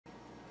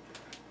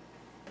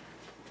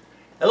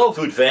Hello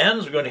food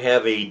fans, we're going to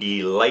have a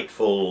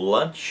delightful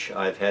lunch.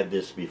 I've had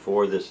this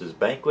before. This is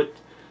Banquet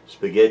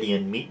spaghetti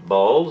and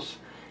meatballs,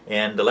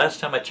 and the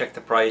last time I checked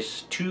the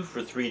price, 2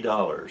 for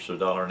 $3, so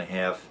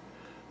 $1.50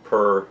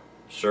 per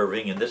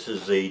serving, and this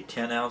is a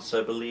 10 ounce,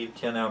 I believe,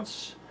 10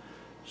 ounce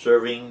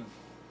serving,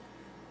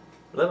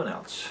 11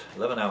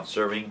 ounce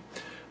serving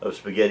of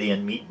spaghetti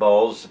and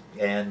meatballs.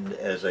 And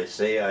as I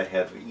say, I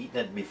have eaten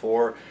it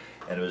before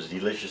and it was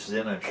delicious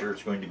then. I'm sure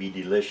it's going to be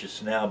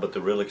delicious now, but the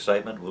real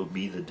excitement will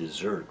be the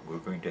dessert. We're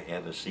going to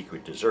have a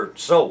secret dessert.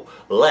 So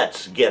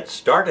let's get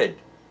started.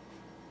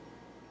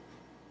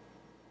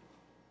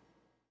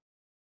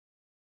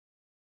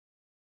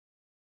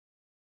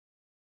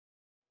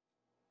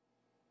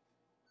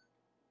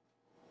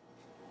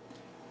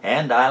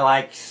 And I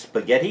like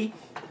spaghetti.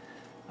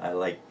 I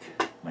like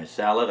my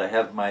salad. I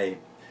have my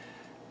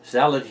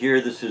salad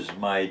here. This is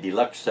my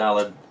deluxe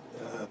salad.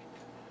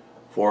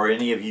 For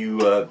any of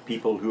you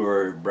people who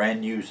are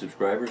brand new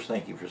subscribers,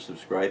 thank you for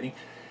subscribing.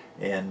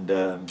 And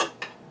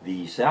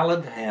the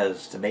salad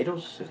has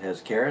tomatoes, it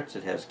has carrots,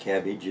 it has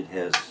cabbage, it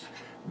has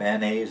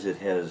mayonnaise, it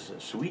has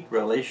sweet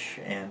relish,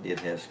 and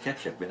it has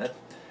ketchup in it.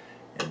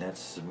 And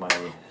that's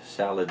my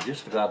salad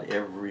just about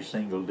every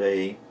single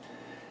day.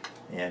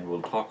 And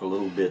we'll talk a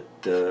little bit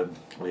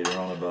later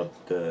on about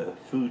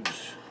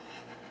foods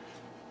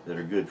that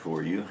are good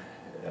for you.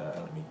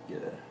 Let me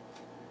get a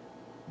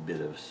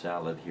bit of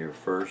salad here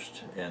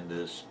first, and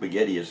the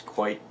spaghetti is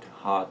quite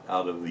hot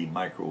out of the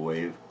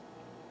microwave.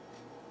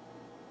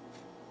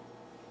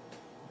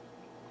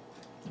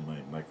 In my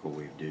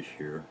microwave dish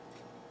here.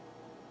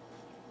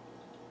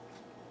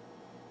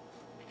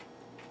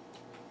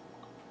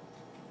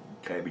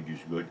 Cabbage is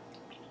good.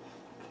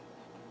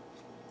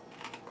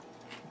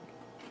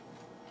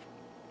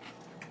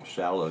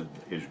 Salad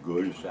is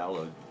good.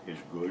 Salad is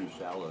good.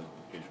 Salad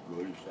is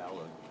good.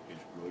 Salad is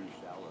good.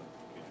 Salad.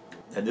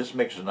 And this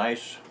makes a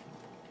nice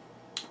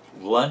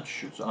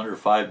lunch. It's under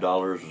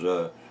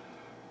 $5.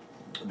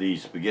 The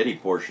spaghetti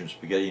portion,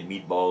 spaghetti and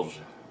meatballs,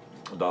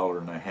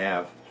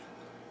 $1.50,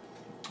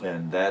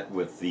 and that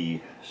with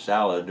the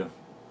salad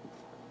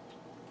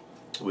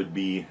would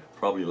be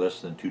probably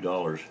less than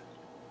 $2.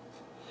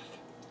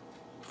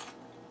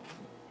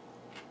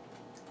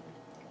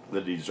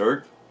 The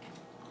dessert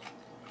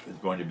is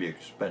going to be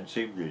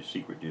expensive, the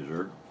secret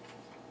dessert.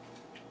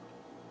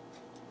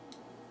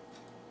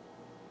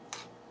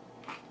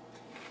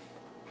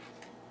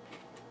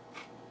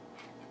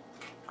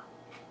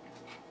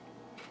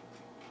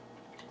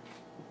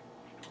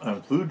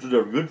 And foods that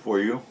are good for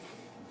you,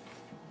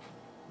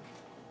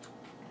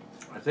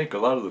 I think a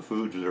lot of the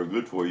foods that are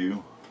good for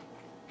you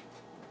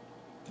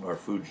are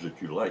foods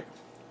that you like.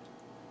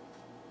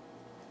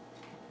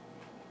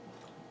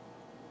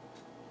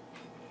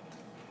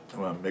 I'm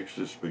going to mix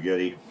this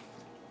spaghetti,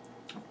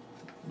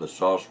 the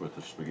sauce with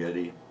the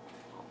spaghetti.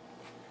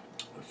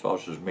 The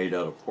sauce is made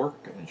out of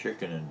pork and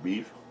chicken and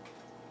beef.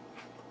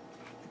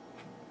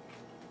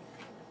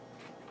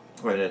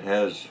 And it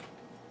has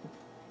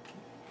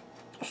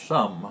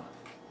some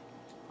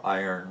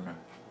iron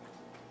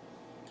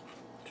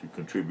to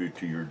contribute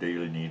to your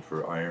daily need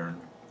for iron,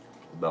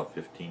 about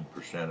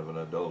 15% of an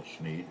adult's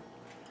need,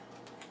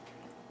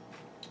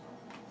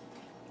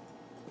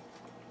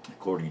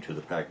 according to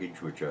the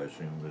package, which I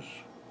assume is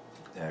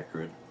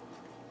accurate.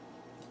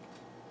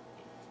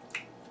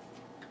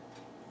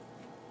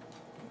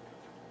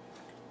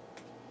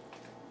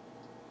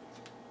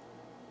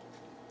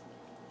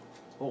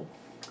 Oh,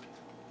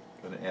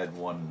 I'm going to add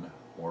one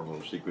more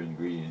little secret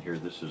ingredient here.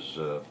 This is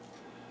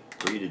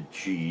grated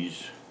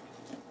cheese.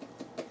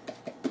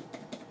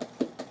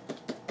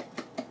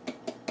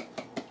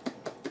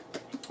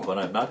 When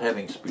I'm not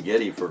having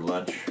spaghetti for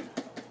lunch,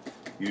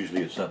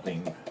 usually it's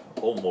something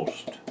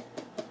almost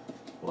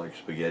like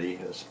spaghetti,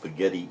 a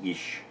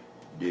spaghetti-ish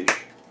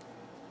dish,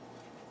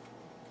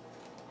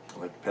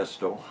 like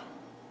pesto,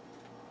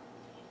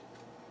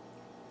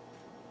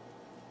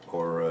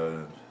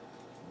 or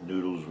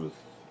noodles with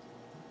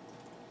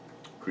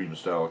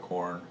cream-style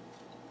corn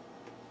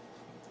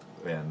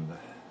and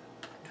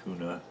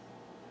tuna.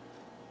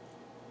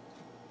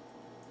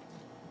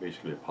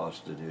 Basically a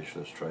pasta dish.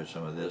 Let's try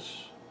some of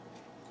this.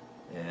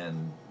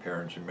 And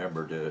parents,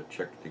 remember to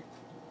check the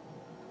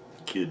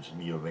kids'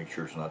 meal, make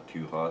sure it's not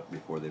too hot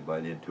before they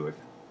bite into it.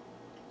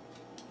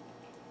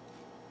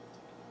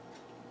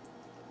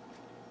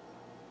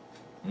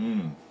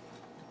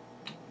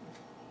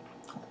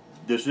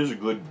 This is a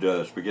good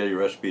spaghetti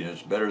recipe, and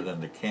it's better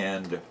than the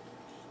canned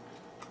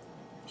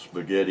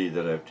spaghetti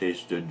that I've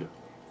tasted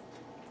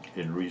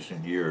in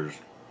recent years.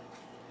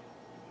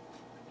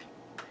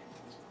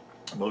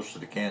 Most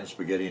of the canned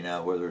spaghetti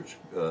now, whether it's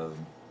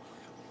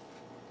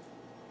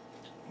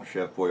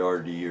Chef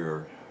Boyardee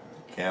or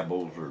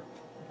Campbell's or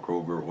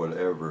Kroger or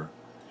whatever,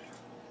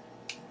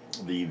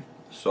 the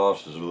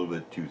sauce is a little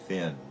bit too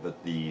thin,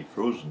 but the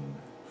frozen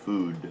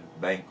food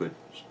Banquet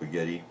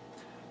spaghetti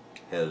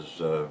has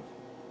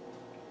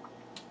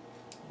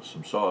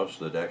some sauce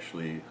that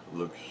actually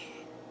looks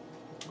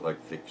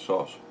like thick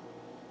sauce.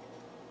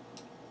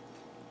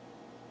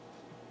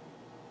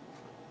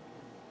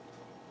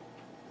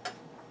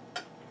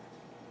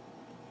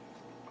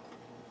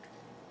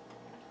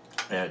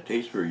 And it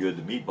tastes very good.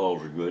 The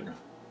meatballs are good.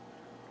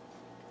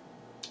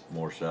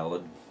 More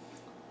salad.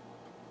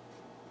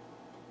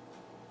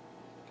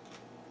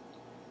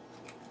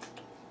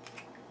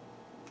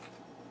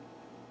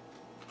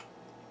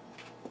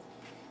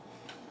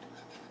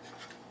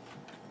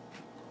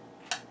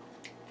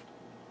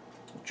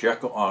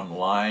 Check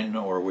online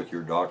or with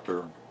your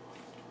doctor,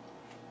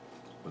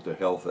 with a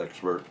health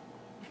expert.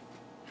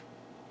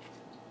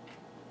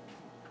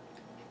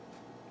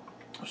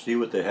 See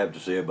what they have to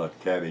say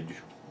about cabbage,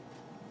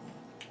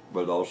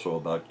 but also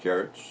about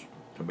carrots,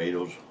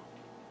 tomatoes,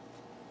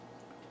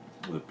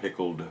 the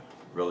pickled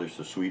relish,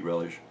 the sweet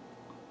relish.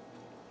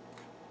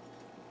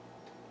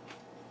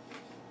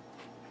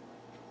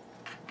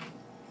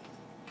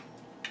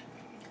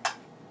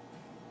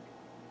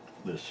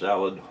 This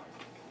salad.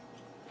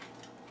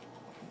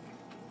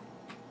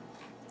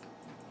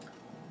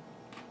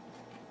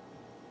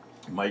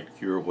 Might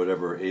cure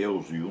whatever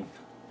ails you,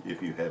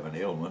 if you have an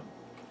ailment.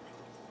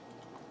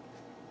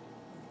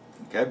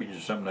 Cabbage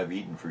is something I've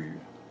eaten for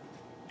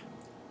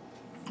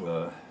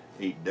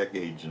 8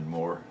 decades and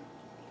more,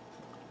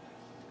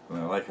 and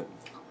I like it.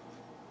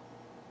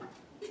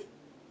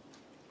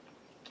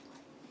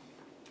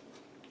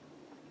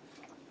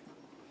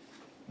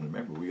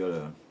 Remember, we got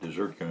a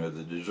dessert coming up.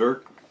 The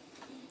dessert,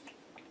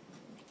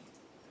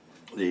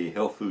 the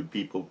health food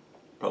people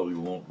probably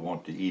won't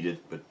want to eat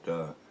it, but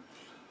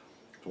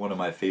it's one of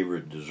my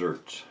favorite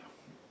desserts.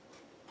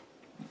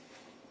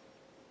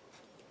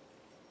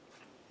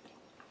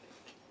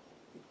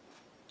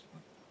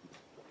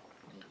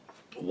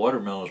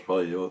 Watermelon is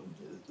probably the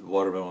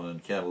watermelon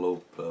and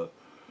cantaloupe,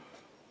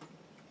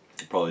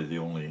 probably the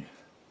only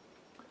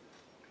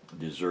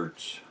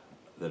desserts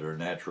that are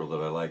natural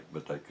that I like,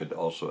 but I could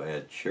also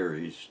add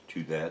cherries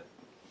to that,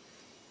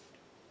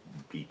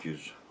 and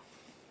peaches,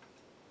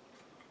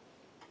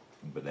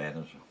 and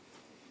bananas.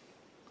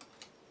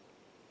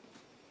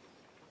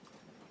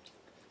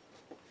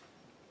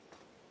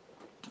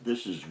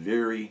 This is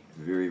very,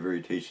 very,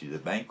 very tasty. The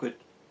Banquet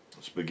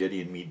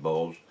spaghetti and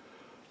meatballs.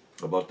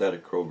 I bought that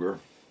at Kroger.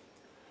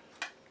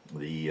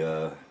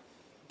 The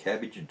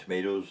cabbage and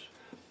tomatoes.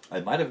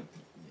 I might have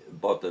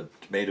bought the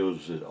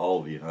tomatoes at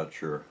Aldi, not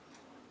sure.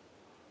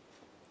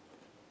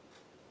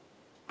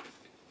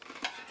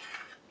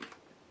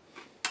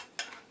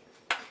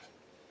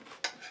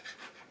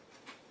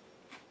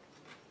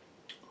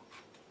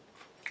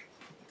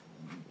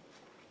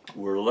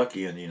 We're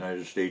lucky in the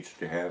United States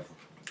to have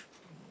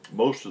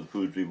most of the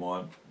foods we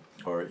want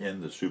are in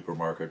the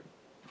supermarket,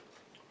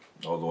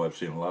 although I've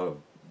seen a lot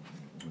of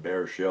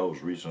bare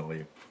shelves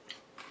recently.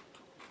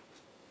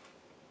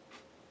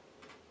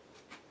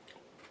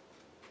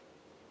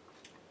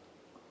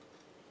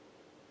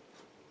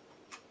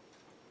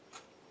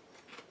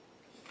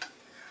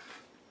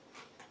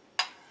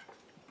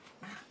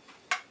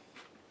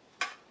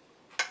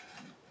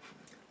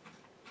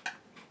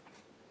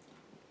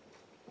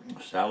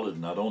 Salad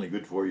not only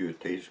good for you, it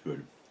tastes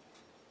good.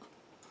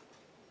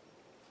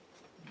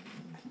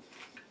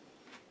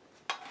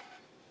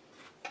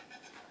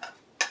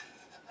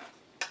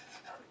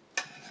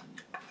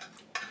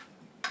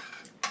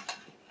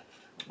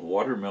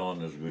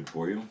 Watermelon is good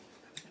for you,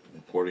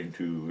 according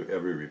to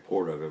every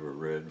report I've ever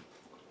read.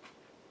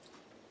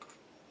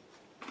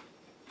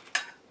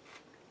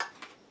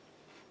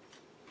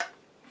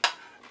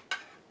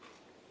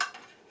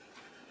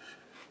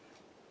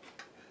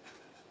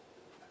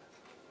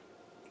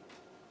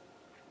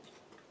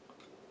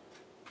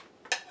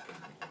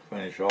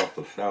 Finish off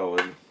the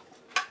salad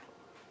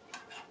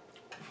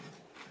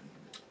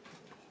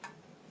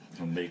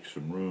and make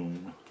some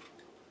room.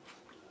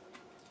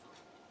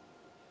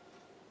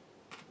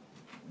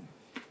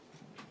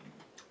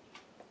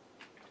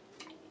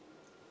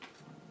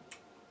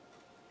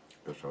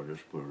 Guess I'll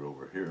just put it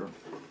over here.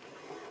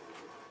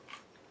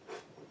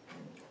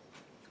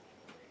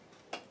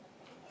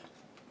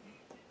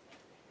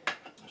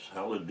 The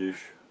salad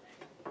dish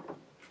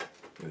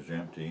is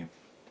empty.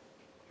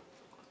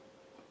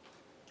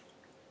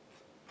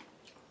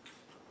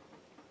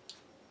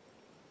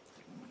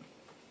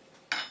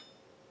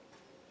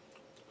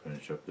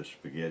 Finish up this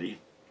spaghetti.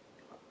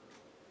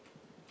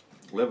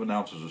 11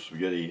 ounces of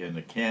spaghetti in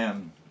the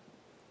can.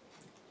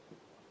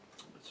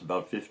 It's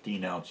about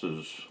 15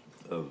 ounces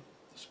of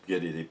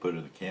spaghetti they put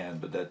in the can,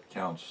 but that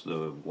counts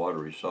the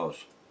watery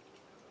sauce.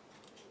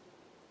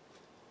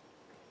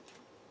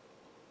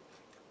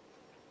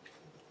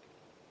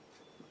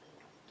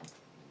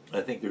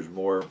 I think there's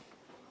more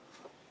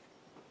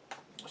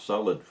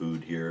solid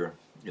food here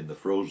in the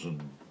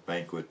frozen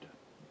Banquet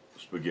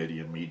spaghetti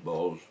and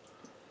meatballs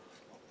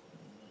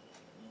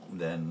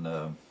than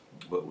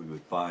what we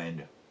would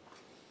find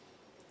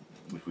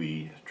if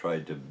we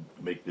tried to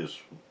make this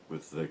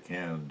with the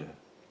canned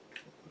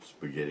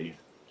spaghetti.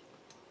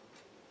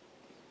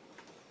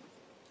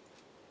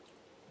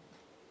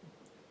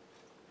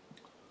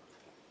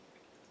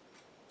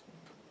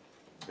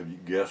 Have you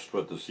guessed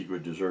what the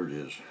secret dessert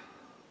is?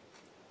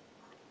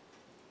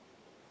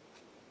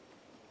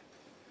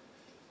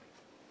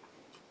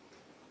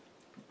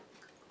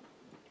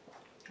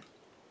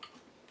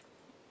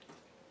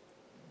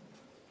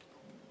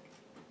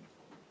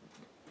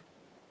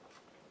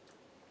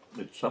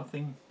 It's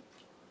something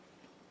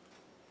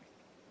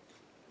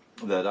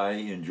that I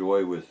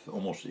enjoy with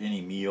almost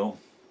any meal.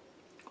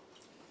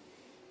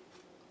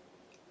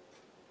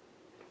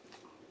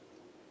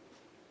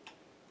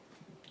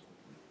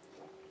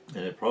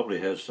 And it probably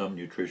has some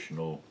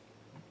nutritional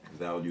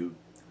value.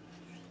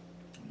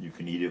 You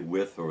can eat it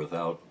with or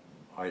without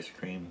ice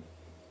cream.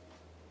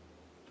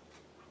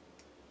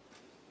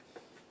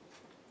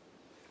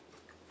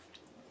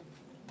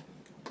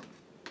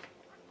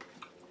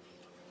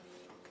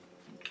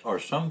 Are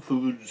some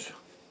foods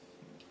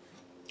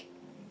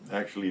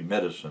actually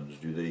medicines?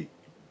 Do they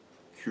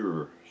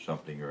cure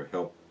something or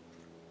help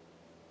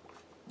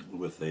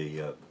with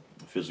a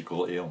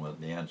physical ailment?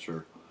 And the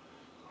answer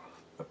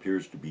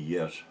appears to be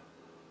yes.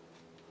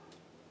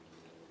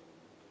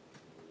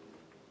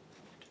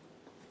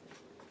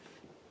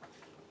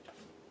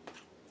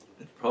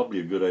 It's probably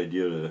a good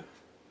idea to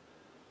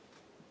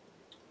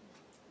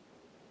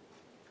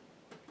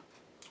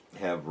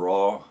have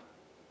raw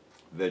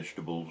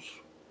vegetables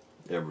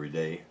every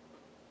day.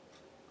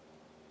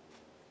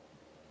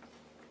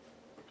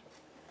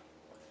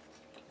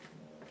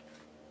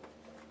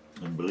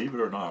 And believe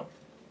it or not,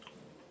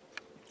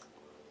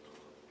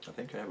 I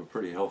think I have a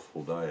pretty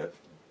healthful diet.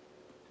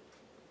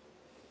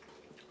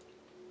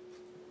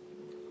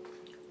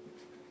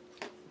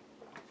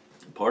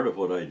 Part of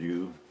what I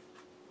do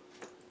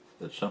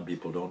that some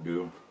people don't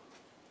do,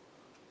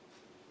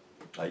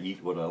 I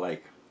eat what I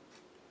like.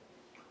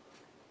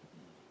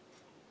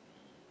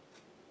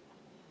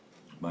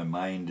 My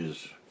mind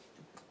is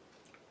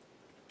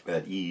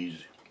at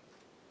ease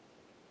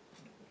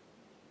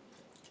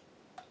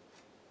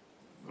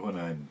when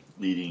I'm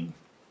eating.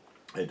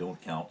 I don't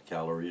count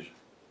calories.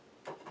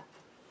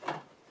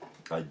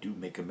 I do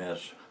make a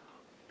mess.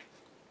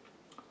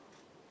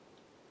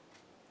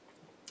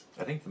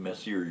 I think the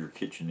messier your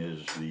kitchen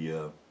is,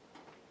 the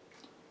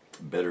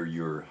better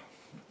your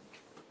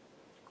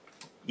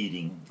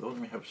eating. Oh, let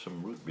me have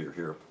some root beer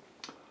here.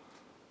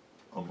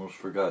 Almost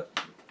forgot.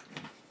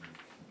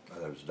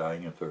 I was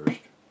dying of thirst.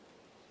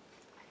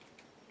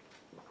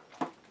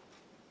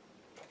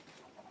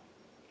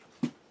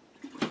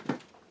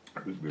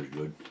 Root beer's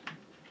good.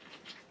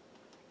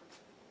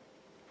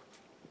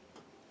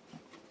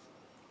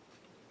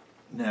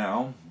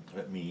 Now,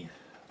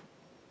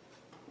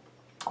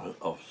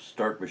 I'll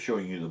start by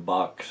showing you the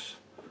box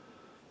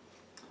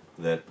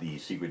that the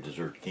secret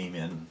dessert came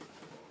in.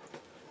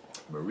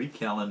 Marie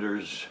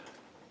Callender's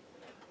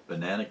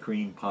banana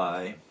cream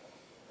pie.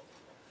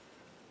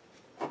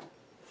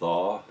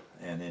 Thaw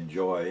and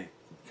enjoy. It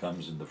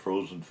comes in the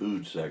frozen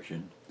food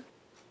section.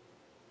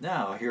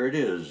 Now, here it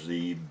is,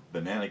 the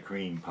banana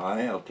cream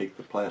pie. I'll take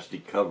the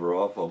plastic cover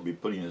off. I'll be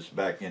putting this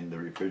back in the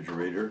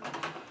refrigerator.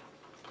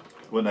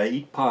 When I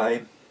eat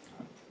pie,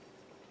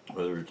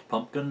 whether it's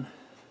pumpkin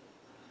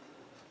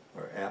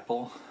or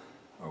apple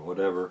or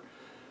whatever,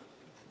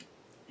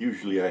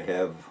 usually I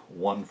have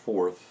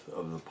 1/4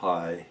 of the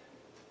pie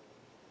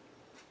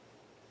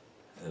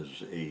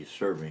as a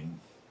serving,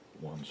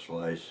 one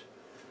slice.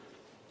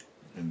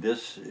 And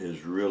this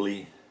is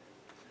really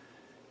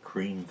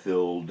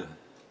cream-filled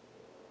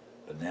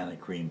banana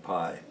cream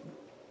pie.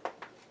 I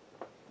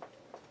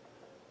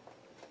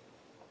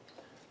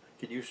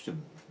could used to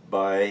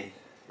buy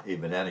a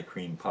banana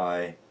cream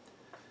pie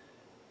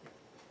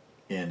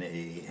in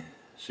a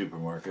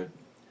supermarket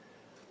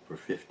for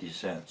 50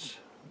 cents.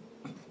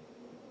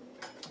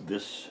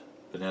 This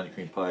banana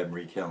cream pie,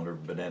 Marie Callender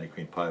banana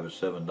cream pie, was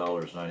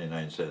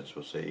 $7.99.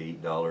 We'll say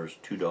 $8,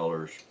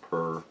 $2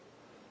 per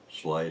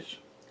slice.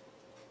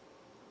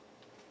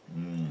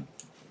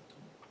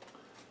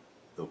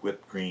 The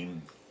whipped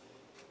cream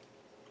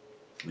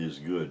is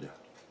good.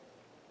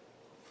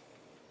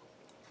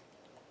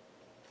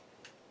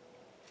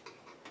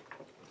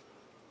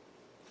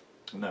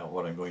 Now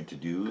what I'm going to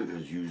do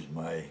is use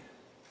my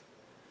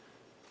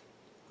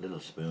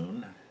little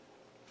spoon,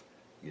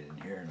 get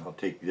in here, and I'll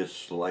take this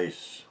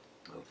slice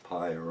of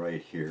pie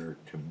right here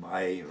to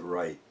my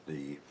right,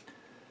 the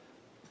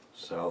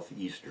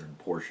southeastern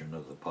portion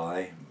of the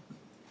pie.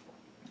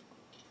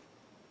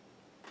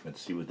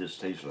 Let's see what this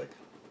tastes like.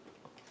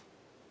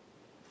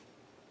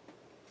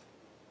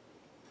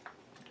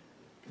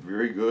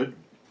 Very good,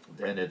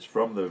 and it's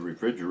from the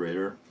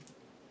refrigerator.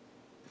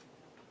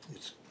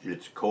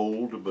 It's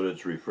cold, but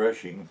it's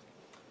refreshing.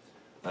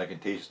 I can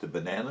taste the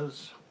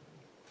bananas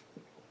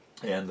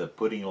and the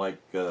pudding-like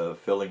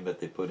filling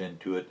that they put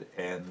into it,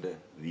 and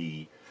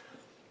the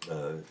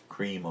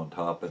cream on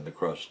top and the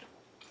crust.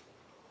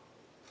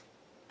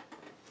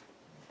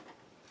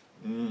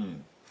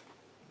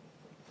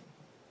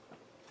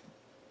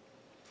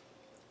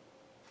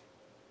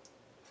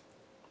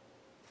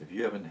 If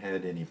you haven't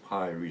had any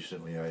pie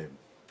recently, I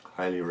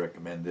highly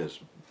recommend this.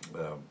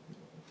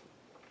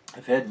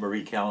 I've had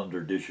Marie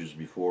Callender dishes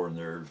before, and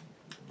they're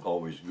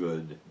always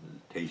good,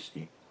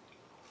 tasty.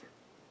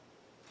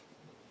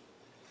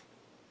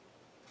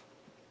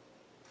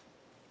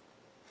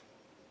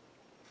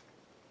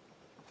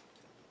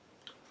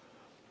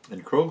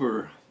 And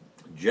Kroger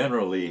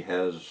generally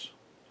has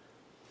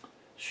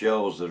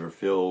shelves that are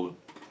filled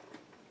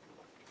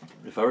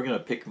if I were going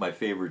to pick my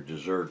favorite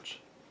desserts,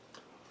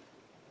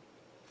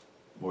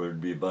 well,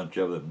 there'd be a bunch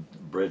of them.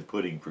 Bread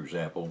pudding, for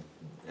example.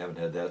 Haven't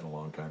had that in a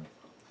long time.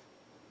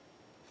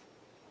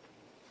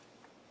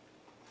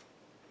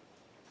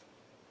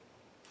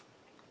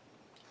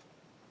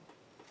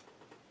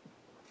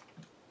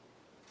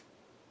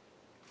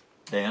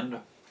 And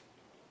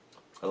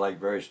I like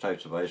various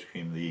types of ice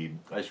cream. The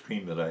ice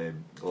cream that I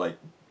like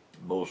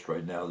most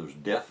right now, there's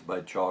Death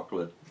by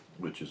Chocolate,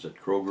 which is at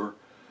Kroger,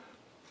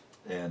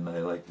 and I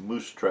like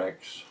Moose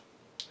Tracks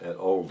at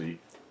Aldi.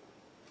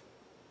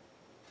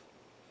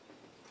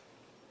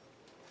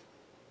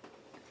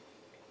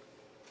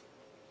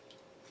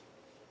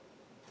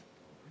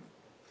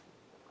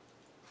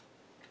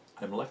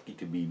 I'm lucky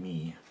to be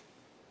me.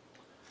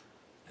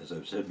 As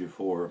I've said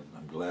before,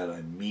 I'm glad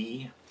I'm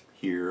me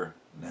here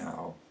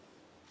now.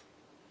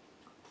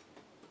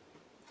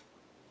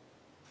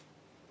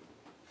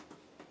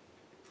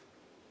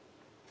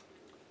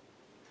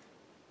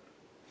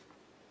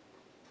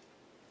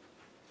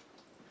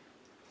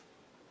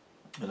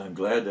 And I'm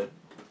glad that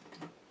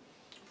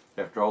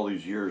after all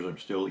these years I'm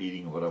still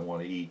eating what I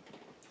want to eat.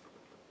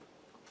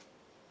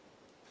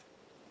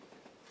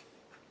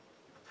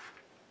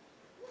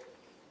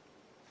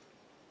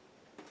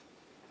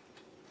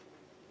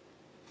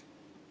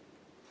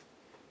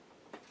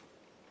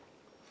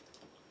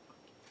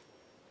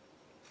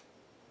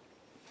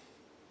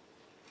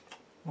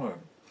 Well,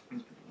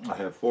 I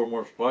have 4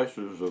 more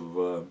slices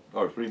of,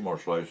 or 3 more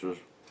slices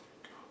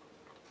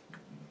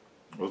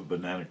of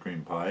banana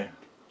cream pie.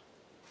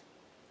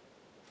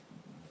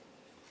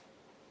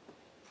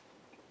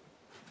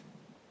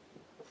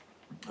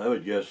 I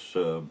would guess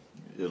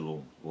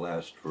it'll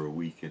last for a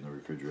week in the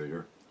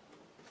refrigerator.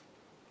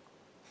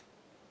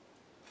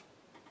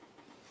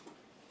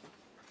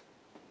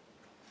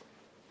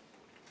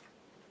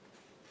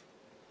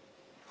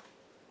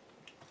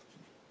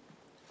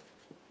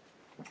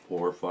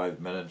 Four or 5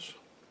 minutes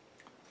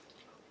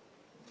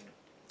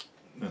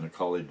in a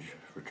college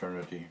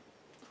fraternity.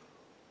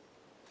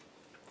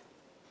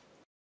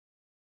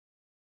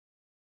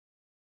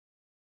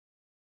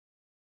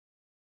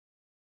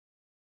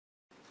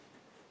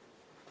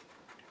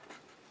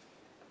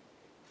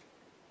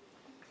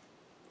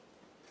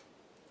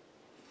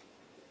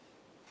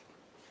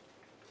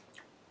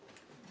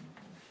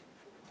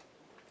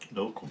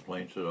 No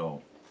complaints at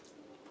all.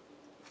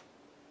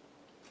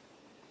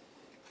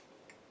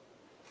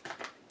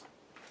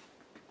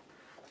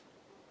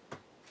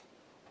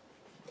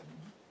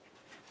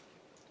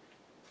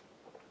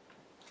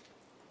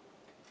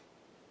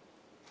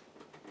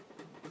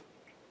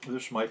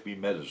 This might be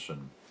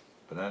medicine.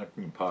 Banana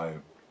cream pie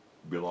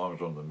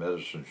belongs on the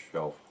medicine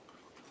shelf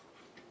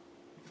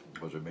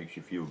because it makes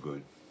you feel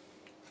good.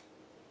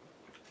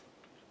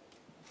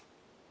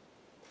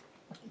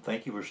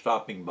 Thank you for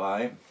stopping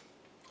by.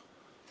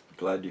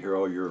 Glad to hear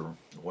all your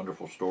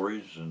wonderful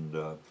stories, and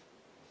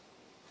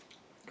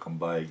come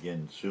by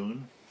again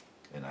soon.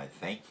 And I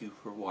thank you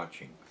for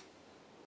watching.